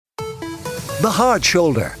The Hard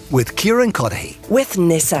Shoulder with Kieran with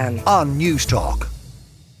Nissan on News Talk.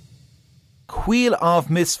 Wheel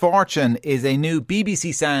of Misfortune is a new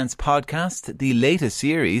BBC Sounds podcast. The latest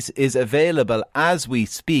series is available as we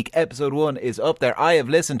speak. Episode 1 is up there. I have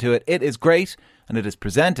listened to it. It is great, and it is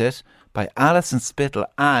presented by Alison Spittle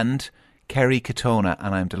and Kerry Katona,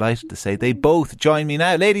 and I'm delighted to say they both join me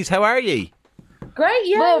now. Ladies, how are ye? Great,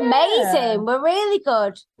 yeah. We're amazing. We're really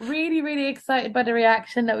good. Really, really excited by the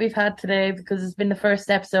reaction that we've had today because it's been the first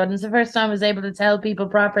episode and it's the first time I was able to tell people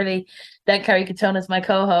properly that Kerry Katona is my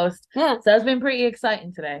co-host. Yeah. So it's been pretty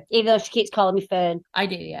exciting today. Even though she keeps calling me Fern. I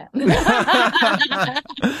do, yeah.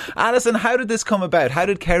 Alison, how did this come about? How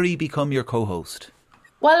did Kerry become your co-host?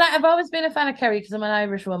 Well, I've always been a fan of Kerry because I'm an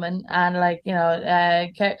Irish woman, and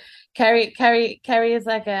Kerry is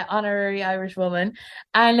like an honorary Irish woman.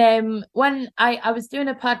 And when I was doing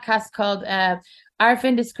a podcast called Our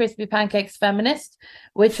Findus Crispy Pancakes Feminist,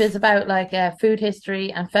 which is about food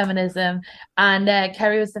history and feminism, and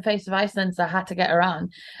Kerry was the face of Iceland, so I had to get her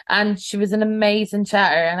on, and she was an amazing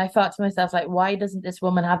chatter. And I thought to myself, why doesn't this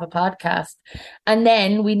woman have a podcast? And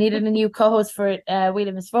then we needed a new co-host for Wheel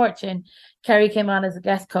of Misfortune. Kerry came on as a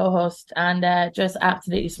guest co-host and just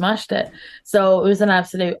absolutely smashed it. So it was an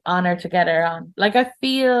absolute honour to get her on. It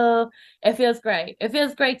feels great. It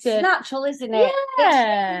feels great to... It's natural, isn't it?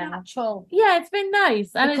 Yeah. It's natural. Yeah, it's been nice.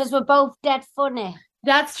 And because we're both dead funny.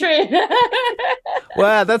 That's true.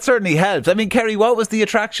 Well, that certainly helps. I mean, Kerry, what was the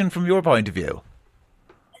attraction from your point of view?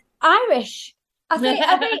 Irish. I think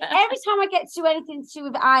every time I get to anything to do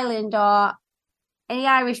with Ireland or any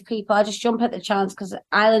Irish people, I just jump at the chance because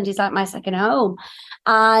Ireland is like my second home.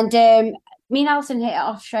 And me and Alison hit it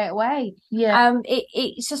off straight away. Yeah.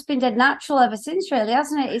 It's just been dead natural ever since, really,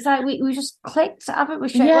 hasn't it? It's like we just clicked, haven't we,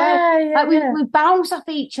 straight away? We bounce off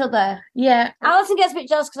each other. Yeah. Alison gets a bit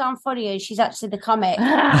jealous because I'm funny and she's actually the comic.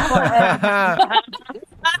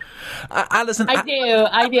 Alison, I do.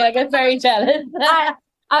 I get very jealous.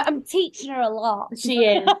 I'm teaching her a lot. She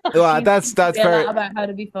is. Well, that's very about how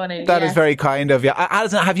to be funny. That is very kind of you.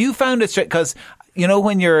 Alison, have you found it straight? Because you know,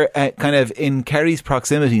 when you're kind of in Kerry's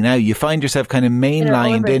proximity now, you find yourself kind of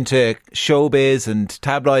mainlined into showbiz and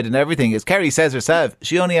tabloid and everything. As Kerry says herself,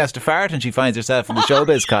 she only has to fart and she finds herself in the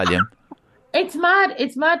showbiz column. It's mad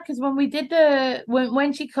because when we did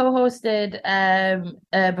when she co-hosted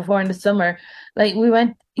before in the summer, you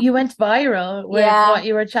went viral with what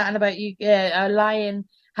you were chatting about. A lion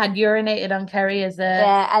had urinated on Kerry as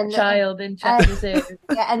a child in Chester Zoo.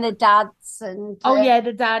 And the dads and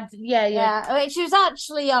the dads, which was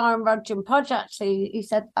actually Roger Podge who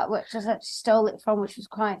said that, which I actually stole it from, which was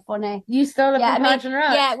quite funny. You stole it from Podge and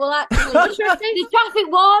Ross? Yeah, well, actually, the traffic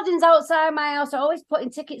wardens outside my house are always putting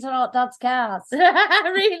tickets on all dad's cars.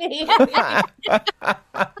 Really?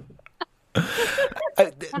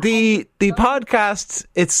 The podcast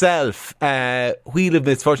itself, Wheel of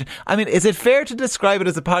Misfortune, I mean, is it fair to describe it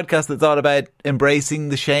as a podcast that's all about embracing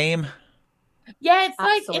the shame? Yeah, it's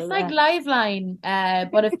like Liveline,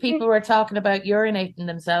 but if people were talking about urinating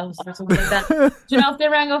themselves or something like that. Do you know, if they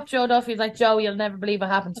rang up Joe Duffy, he's like, Joe, you'll never believe what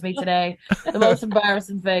happened to me today. The most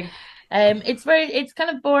embarrassing thing. It's kind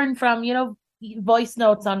of born from, voice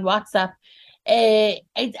notes on WhatsApp.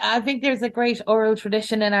 I think there's a great oral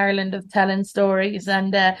tradition in Ireland of telling stories,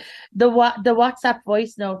 and the WhatsApp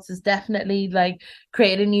voice notes is definitely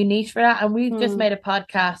created a new niche for that. And we've just made a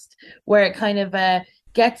podcast where it kind of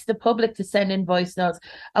gets the public to send in voice notes,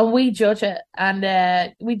 and we judge it. And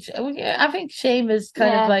I think shame is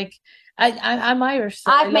kind of like I'm Irish.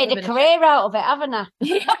 So I've made a career out of it, haven't I?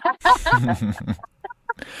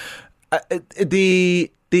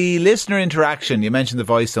 The listener interaction, you mentioned the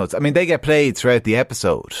voice notes. I mean, they get played throughout the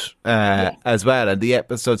episode as well. And the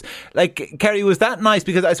episodes, Kerry, was that nice?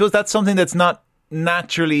 Because I suppose that's something that's not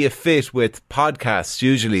naturally a fit with podcasts.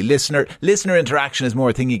 Usually, listener interaction is more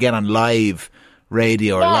a thing you get on live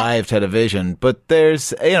radio or live television. But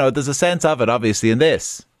there's a sense of it, obviously, in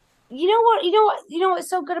this. You know what's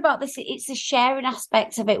so good about this? It's the sharing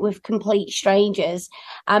aspect of it with complete strangers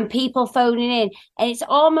and people phoning in, and it's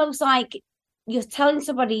almost like you're telling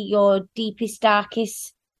somebody your deepest,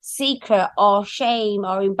 darkest secret or shame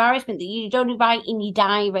or embarrassment that you don't write in your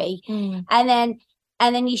diary, and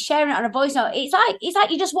then you're sharing it on a voice note. It's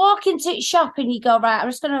like you just walk into a shop and you go, right, I'm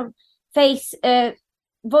just going to face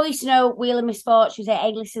voice note, Wheel of Misfortune, say,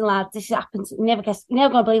 hey, listen, lads, this happened. You're never going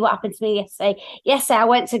to believe what happened to me yesterday. Yesterday, I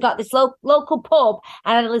went to got this local pub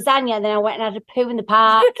and had a lasagna, and then I went and had a poo in the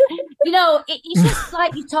park. It's just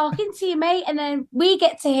like you're talking to your mate, and then we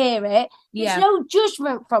get to hear it. There's no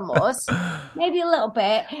judgment from us, maybe a little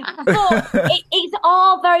bit, but it's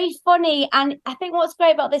all very funny. And I think what's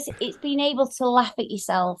great about this, it's being able to laugh at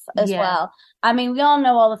yourself as well. I mean, we all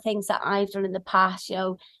know all the things that I've done in the past,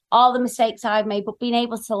 all the mistakes I've made, but being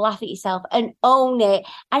able to laugh at yourself and own it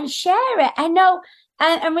and share it. I know,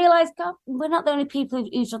 and realize, God, we're not the only people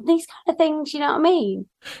who've done these kind of things. You know what I mean?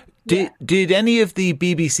 Did any of the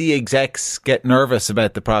BBC execs get nervous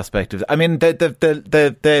about the prospect of? I mean,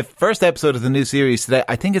 the first episode of the new series today,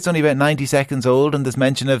 I think it's only about 90 seconds old, and there's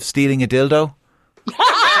mention of stealing a dildo.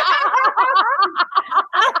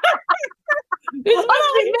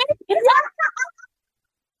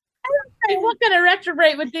 What kind of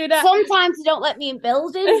retrograde would do that? Sometimes they don't let me in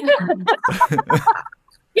buildings.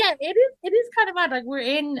 Yeah, it is kind of mad. Like, we're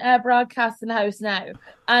in a broadcasting house now,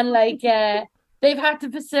 and like they've had to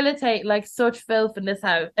facilitate like such filth in this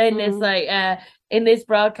house, in this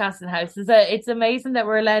broadcasting house. It's amazing that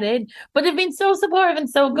we're let in, but they've been so supportive and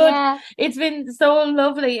so good. It's been so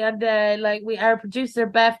lovely, and our producer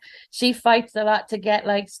Beth, she fights a lot to get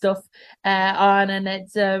like stuff on, and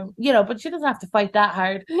it's but she doesn't have to fight that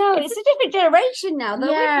hard. No, it's a different generation now,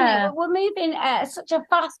 though, isn't it? We're moving at such a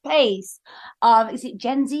fast pace of, is it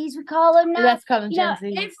Gen Zs we call them now? Let's call them Gen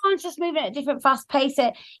Zs. Everyone's just moving at a different fast pace.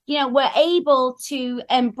 We're able to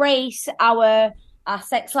embrace our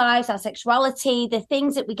sex lives, our sexuality, the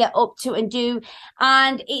things that we get up to and do,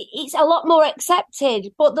 and it's a lot more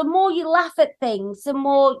accepted. But the more you laugh at things, the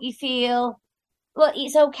more you feel, well,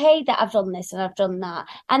 it's okay that I've done this and I've done that.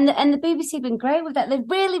 And the BBC have been great with that. They've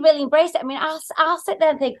really, really embraced it. I mean, I'll sit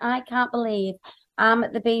there and think, I can't believe I'm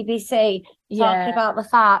at the BBC talking about the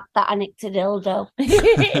fact that I nicked a dildo.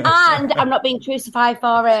 And I'm not being crucified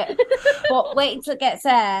for it. But wait until it gets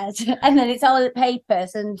aired, and then it's all in the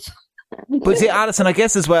papers. And but see, Alison, I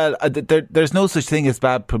guess as well, there's no such thing as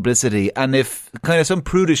bad publicity. And if kind of some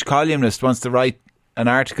prudish columnist wants to write an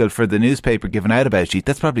article for the newspaper giving out about you,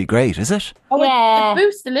 that's probably great, is it? Oh, it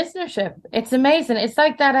boosts the listenership. It's amazing. It's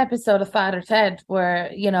like that episode of Father Ted where,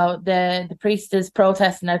 the priest is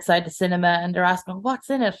protesting outside the cinema and they're asking, what's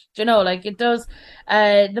in it? It does.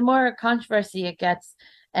 The more controversy it gets,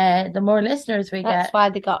 the more listeners we get. That's why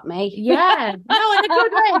they got me. Yeah. No, in a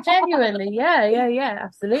good way, genuinely. Yeah,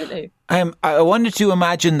 absolutely. I wanted to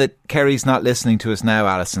imagine that Kerry's not listening to us now,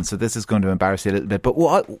 Alison, so this is going to embarrass you a little bit. But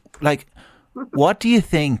what do you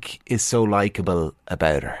think is so likeable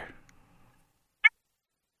about her?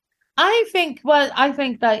 I think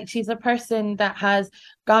that she's a person that has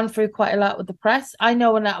gone through quite a lot with the press. I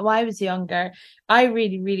know when I was younger, I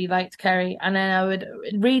really, really liked Kerry, and then I would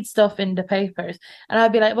read stuff in the papers and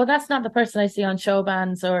I'd be like, well, that's not the person I see on show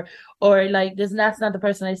bands or that's not the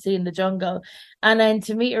person I see in the jungle. And then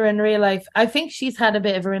to meet her in real life, I think she's had a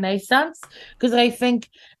bit of a renaissance, because I think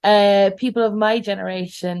people of my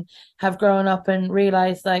generation have grown up and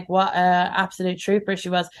realized like what an absolute trooper she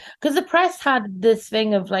was, because the press had this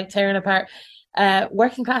thing of like tearing apart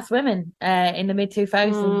working class women in the mid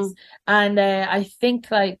 2000s, and I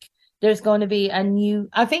think like there's going to be a new.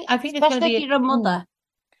 I think it's going to be. If you're a mother.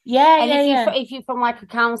 If you're from like a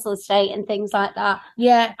council estate and things like that.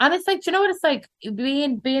 Yeah, and it's like, do you know what it's like?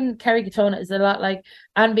 Being Kerry Katona is a lot like,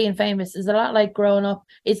 and being famous is a lot like growing up.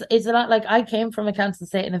 It's a lot like, I came from a council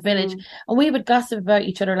estate in a village, and we would gossip about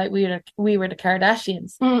each other like we were the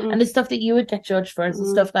Kardashians, and the stuff that you would get judged for is the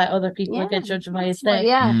stuff that other people would get judged in my estate.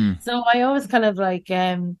 So I always kind of like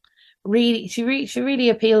really, she really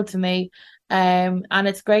appealed to me. And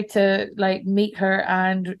it's great to like meet her,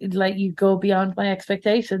 and like you go beyond my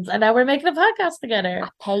expectations, and now we're making a podcast together. I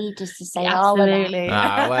paid just to say all of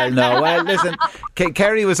that. Well, listen,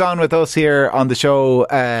 Kerry was on with us here on the show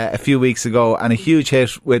a few weeks ago, and a huge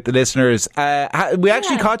hit with the listeners. We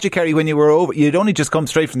actually caught you, Kerry, when you were over. You'd only just come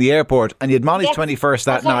straight from the airport, and you had Molly's 21st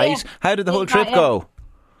that night. How did the whole trip go?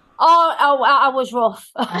 Oh, I was rough.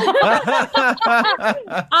 I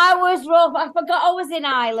was rough. I forgot I was in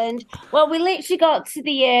Ireland. Well, we literally got to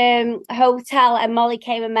the hotel, and Molly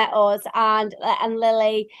came and met us, and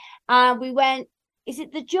Lily, and we went. Is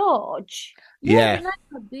it the George? Yeah.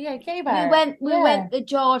 We went the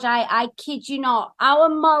George. I kid you not. Our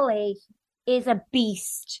Molly is a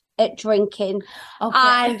beast at drinking,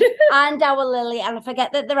 and our Lily, and I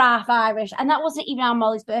forget that they're half Irish, and that wasn't even our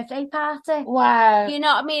Molly's birthday party. Wow. You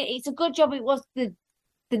know what I mean? It's a good job it was the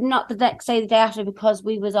not the next day, the day after, because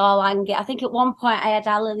we was all angry. I think at one point I had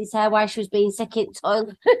Lily's hair while she was being sick in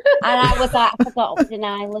toilet. And I was like, I forgot I was in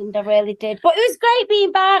Ireland. I really did. But it was great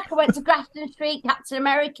being back. I went to Grafton Street, Captain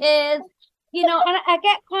America's. And I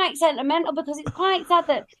get quite sentimental because it's quite sad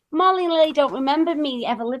that Molly and Lily don't remember me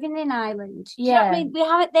ever living in Ireland. Do you know what I mean?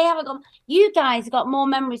 They haven't got, you guys have got more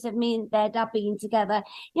memories of me and their dad being together.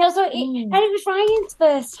 And it was Ryan's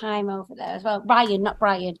first time over there as well. Ryan, not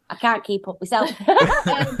Brian. I can't keep up myself.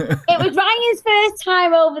 It was Ryan's first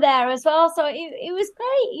time over there as well. So it was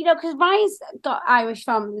great, because Ryan's got Irish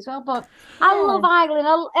family as well. But I love Ireland.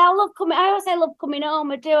 I love coming. I always say I love coming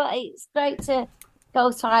home. I do. It's great to go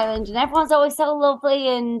to Ireland, and everyone's always so lovely,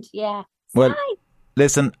 and nice.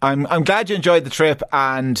 Listen, I'm glad you enjoyed the trip,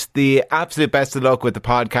 and the absolute best of luck with the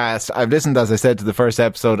podcast. I've listened, as I said, to the first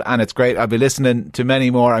episode, and it's great. I'll be listening to many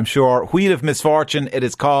more, I'm sure. Wheel of Misfortune, it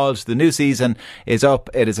is called. The new season is up.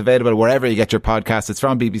 It is available wherever you get your podcasts. It's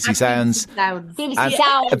from BBC Sounds.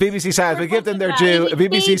 BBC Sounds. We give them their due.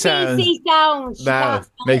 BBC Sounds. Now,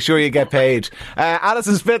 make sure you get paid.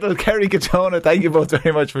 Alison, Spittle, Kerry, Katona, thank you both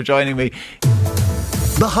very much for joining me.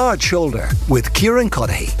 The Hard Shoulder with Kieran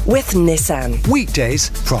Cuddihy. With Nissan. Weekdays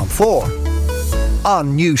from 4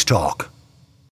 on News Talk.